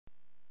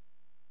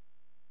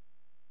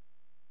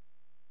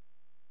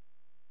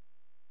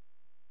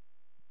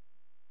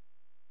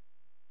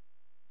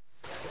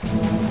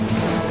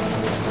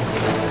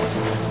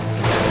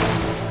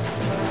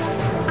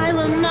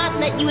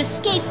you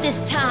escape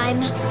this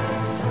time.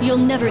 You'll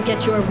never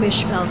get your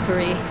wish,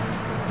 Valkyrie.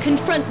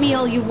 Confront me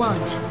all you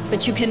want,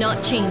 but you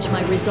cannot change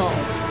my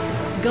resolve.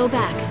 Go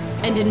back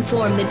and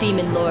inform the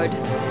Demon Lord.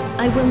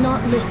 I will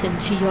not listen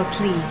to your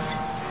pleas.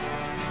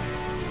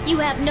 You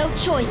have no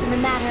choice in the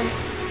matter.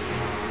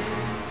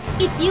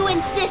 If you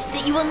insist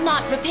that you will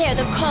not repair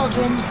the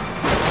Cauldron...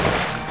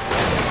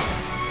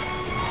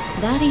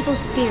 That evil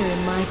spear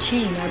and my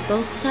chain are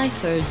both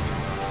ciphers.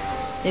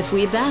 If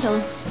we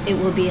battle, it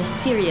will be a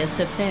serious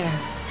affair.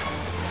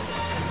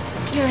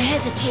 You're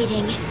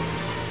hesitating.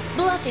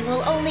 Bluffing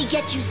will only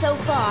get you so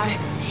far.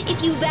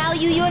 If you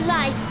value your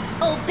life,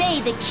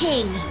 obey the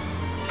king.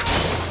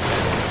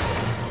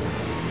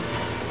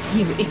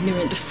 You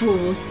ignorant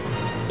fool.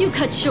 You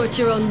cut short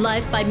your own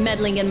life by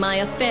meddling in my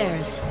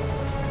affairs.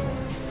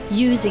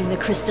 Using the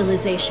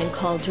crystallization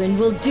cauldron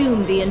will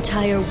doom the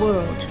entire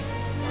world.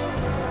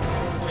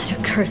 That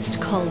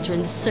accursed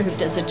cauldron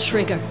served as a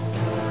trigger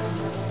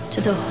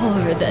to the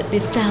horror that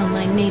befell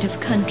my native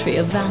country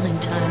of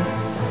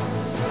Valentine.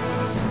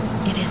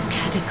 It is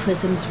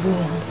Cataclysm's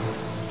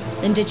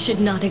womb, and it should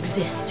not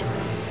exist.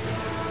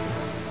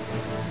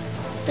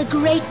 The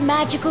great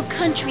magical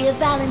country of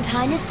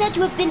Valentine is said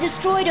to have been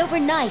destroyed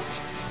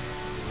overnight.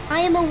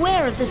 I am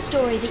aware of the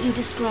story that you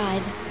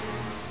describe.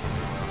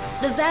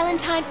 The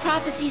Valentine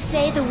prophecies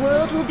say the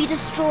world will be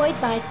destroyed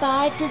by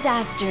 5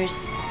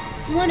 disasters.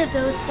 One of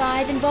those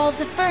 5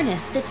 involves a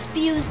furnace that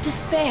spews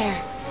despair.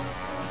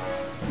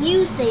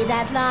 You say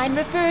that line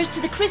refers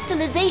to the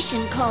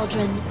crystallization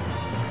cauldron.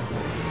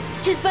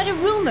 'Tis but a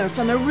rumor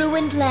from a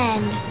ruined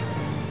land.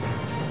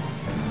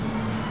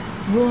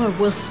 War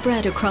will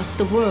spread across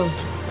the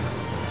world.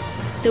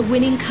 The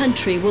winning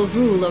country will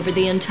rule over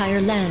the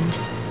entire land.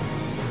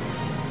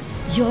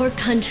 Your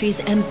country's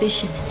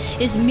ambition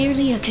is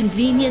merely a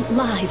convenient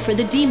lie for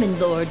the Demon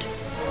Lord.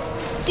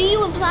 Do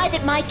you imply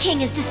that my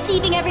king is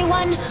deceiving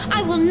everyone?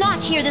 I will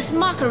not hear this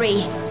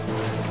mockery.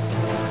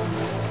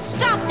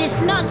 Stop this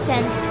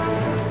nonsense!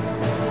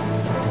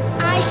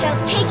 I shall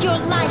take your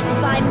life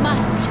if I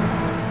must.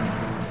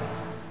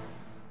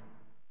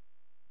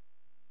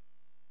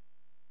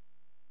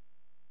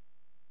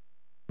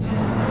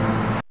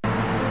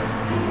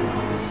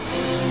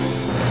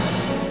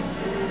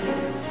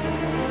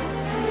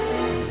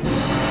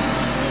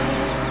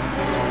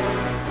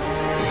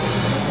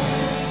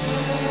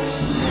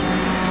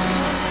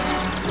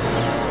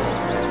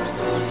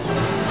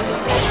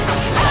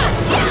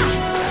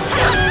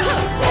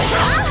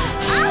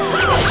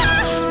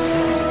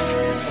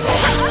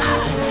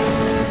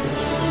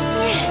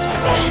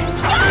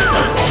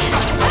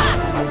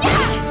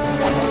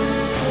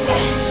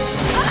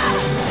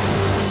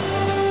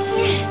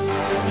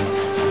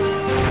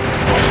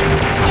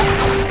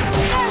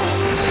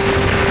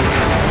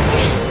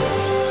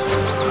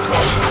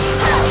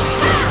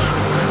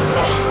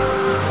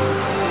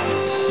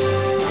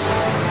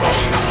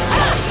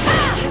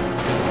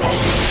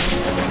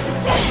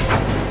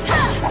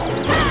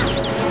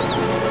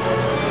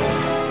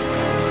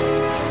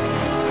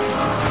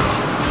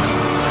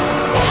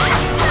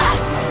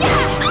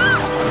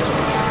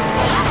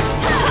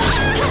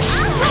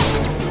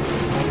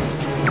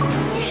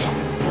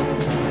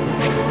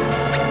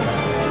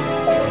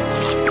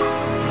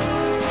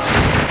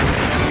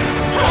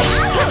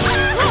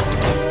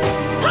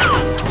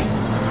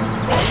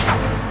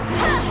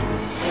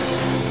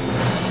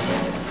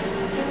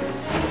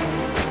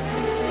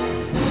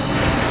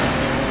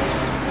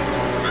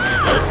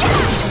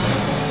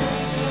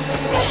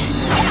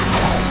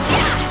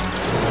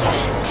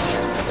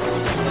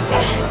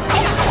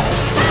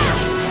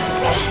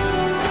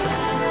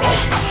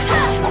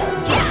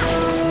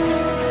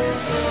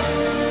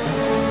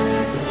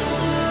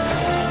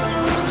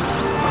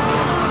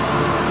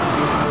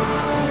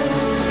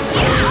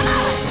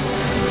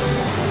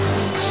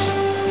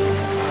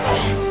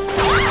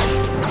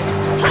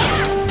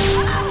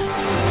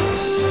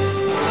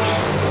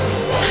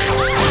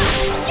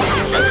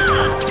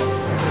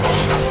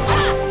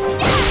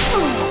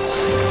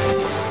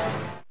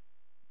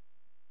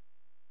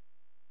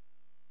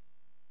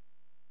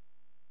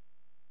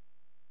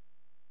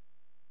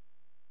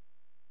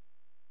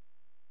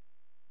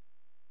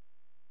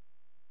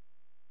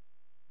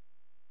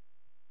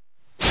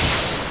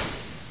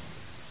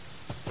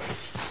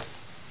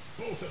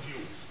 Both of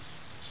you,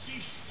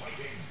 cease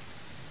fighting.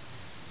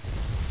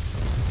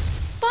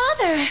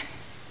 Father!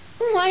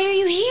 Why are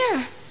you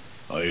here?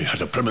 I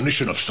had a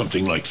premonition of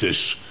something like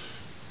this,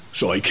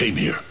 so I came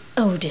here.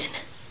 Odin.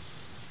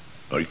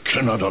 I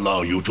cannot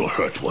allow you to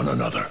hurt one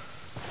another.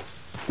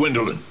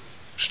 Gwendolyn,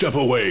 step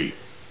away.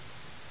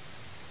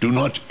 Do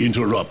not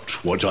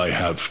interrupt what I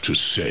have to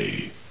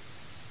say.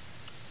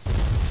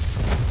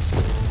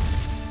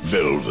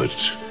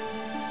 Velvet,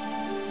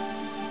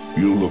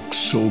 you look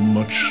so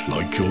much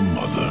like your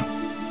mother.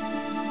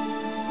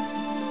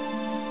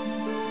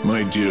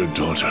 My dear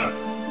daughter,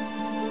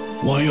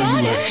 why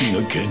are you acting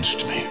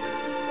against me?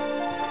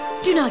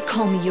 Do not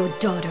call me your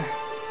daughter.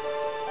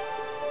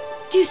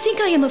 Do you think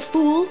I am a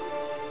fool?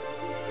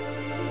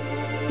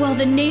 while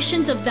the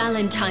nations of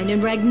Valentine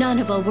and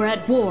Ragnanival were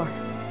at war.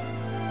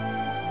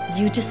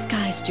 You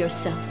disguised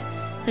yourself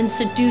and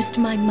seduced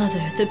my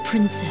mother, the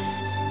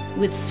princess,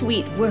 with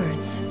sweet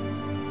words.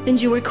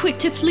 And you were quick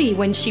to flee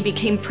when she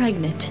became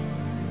pregnant.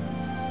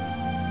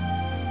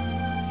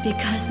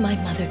 Because my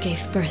mother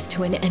gave birth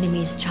to an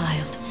enemy's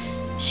child,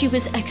 she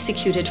was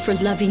executed for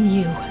loving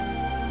you.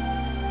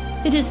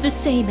 It is the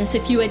same as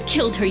if you had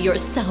killed her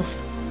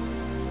yourself.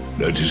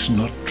 That is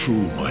not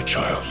true, my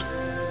child.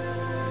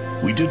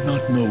 We did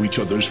not know each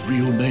other's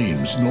real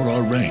names nor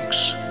our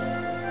ranks.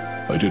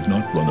 I did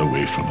not run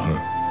away from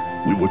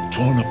her. We were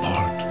torn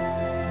apart.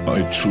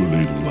 I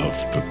truly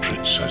loved the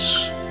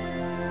princess.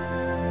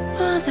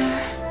 Father...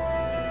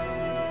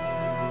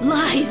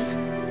 Lies!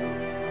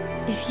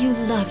 If you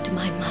loved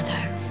my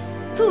mother,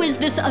 who is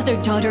this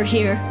other daughter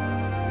here?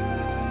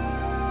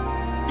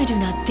 I do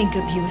not think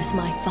of you as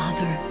my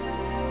father,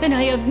 and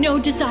I have no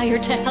desire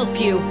to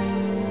help you.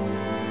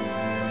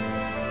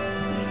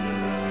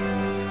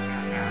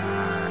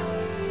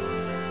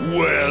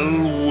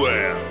 Well,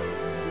 well.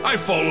 I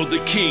followed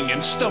the king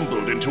and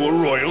stumbled into a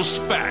royal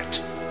spat.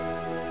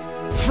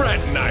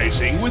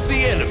 Fraternizing with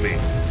the enemy.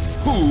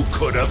 Who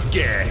could have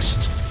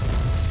guessed?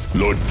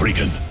 Lord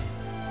Brigand.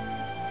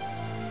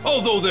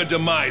 Although their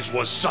demise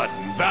was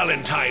sudden,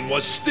 Valentine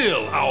was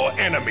still our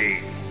enemy.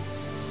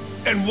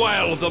 And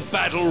while the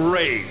battle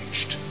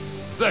raged,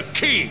 the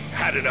king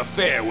had an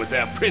affair with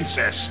their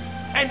princess,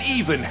 and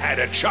even had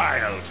a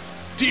child.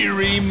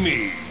 Dearie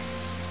me.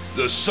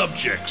 The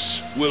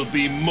subjects will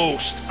be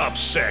most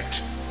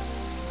upset.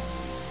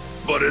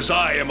 But as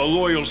I am a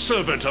loyal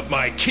servant of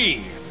my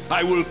king,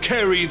 I will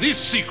carry this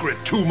secret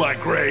to my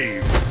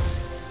grave.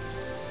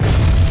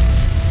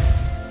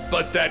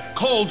 But that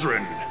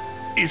cauldron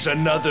is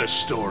another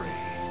story.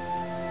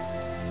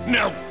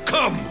 Now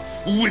come,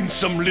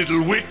 winsome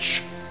little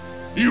witch.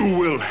 You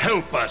will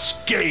help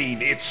us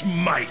gain its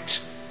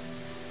might.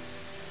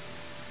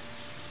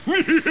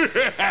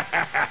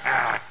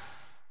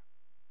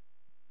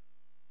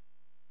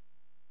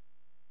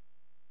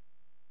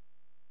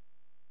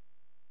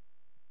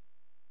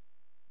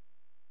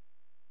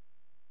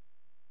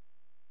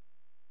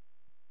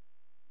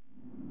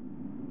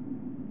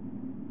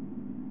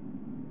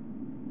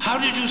 How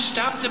did you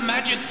stop the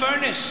magic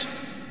furnace?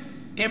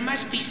 There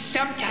must be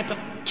some type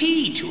of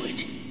key to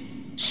it.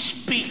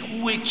 Speak,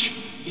 witch,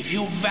 if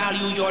you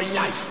value your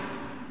life.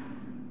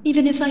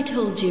 Even if I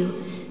told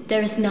you,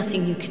 there is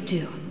nothing you could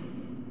do.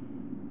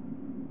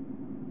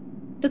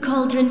 The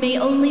cauldron may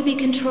only be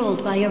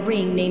controlled by a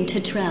ring named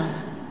Titrel.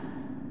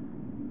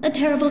 A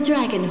terrible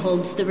dragon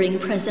holds the ring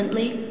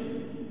presently.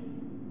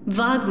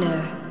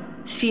 Wagner,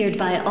 feared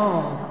by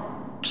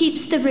all,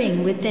 keeps the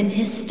ring within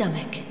his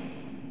stomach.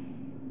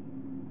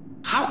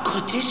 How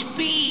could this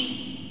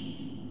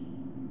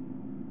be?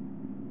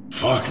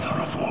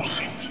 Wagner of all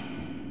things.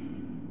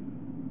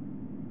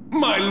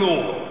 My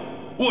lord,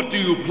 what do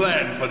you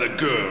plan for the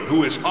girl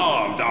who has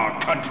harmed our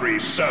country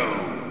so?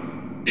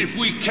 If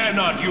we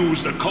cannot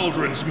use the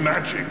cauldron's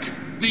magic,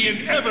 the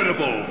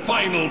inevitable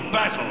final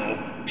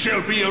battle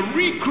shall be a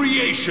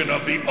recreation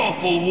of the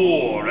awful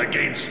war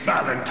against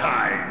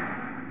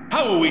Valentine.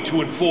 How are we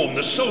to inform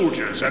the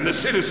soldiers and the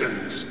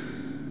citizens?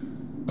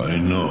 I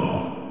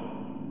know.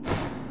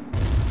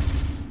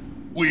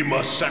 We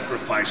must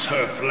sacrifice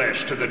her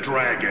flesh to the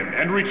dragon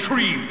and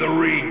retrieve the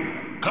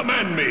ring.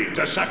 Command me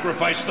to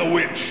sacrifice the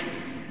witch.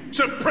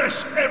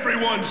 Suppress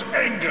everyone's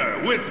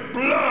anger with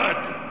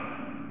blood.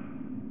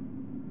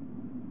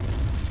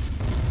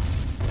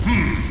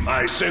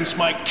 I sense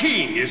my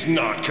king is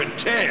not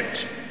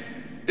content.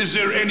 Is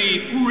there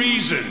any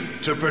reason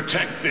to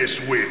protect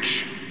this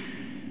witch?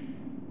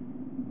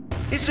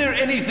 Is there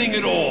anything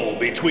at all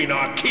between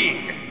our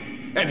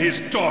king and his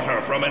daughter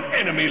from an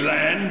enemy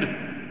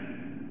land?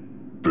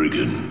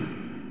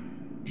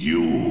 Brigand,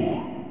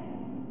 you...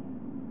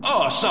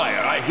 Ah,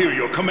 sire, I hear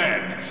your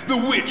command. The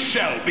witch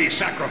shall be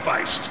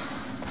sacrificed.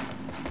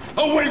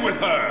 Away with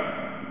her!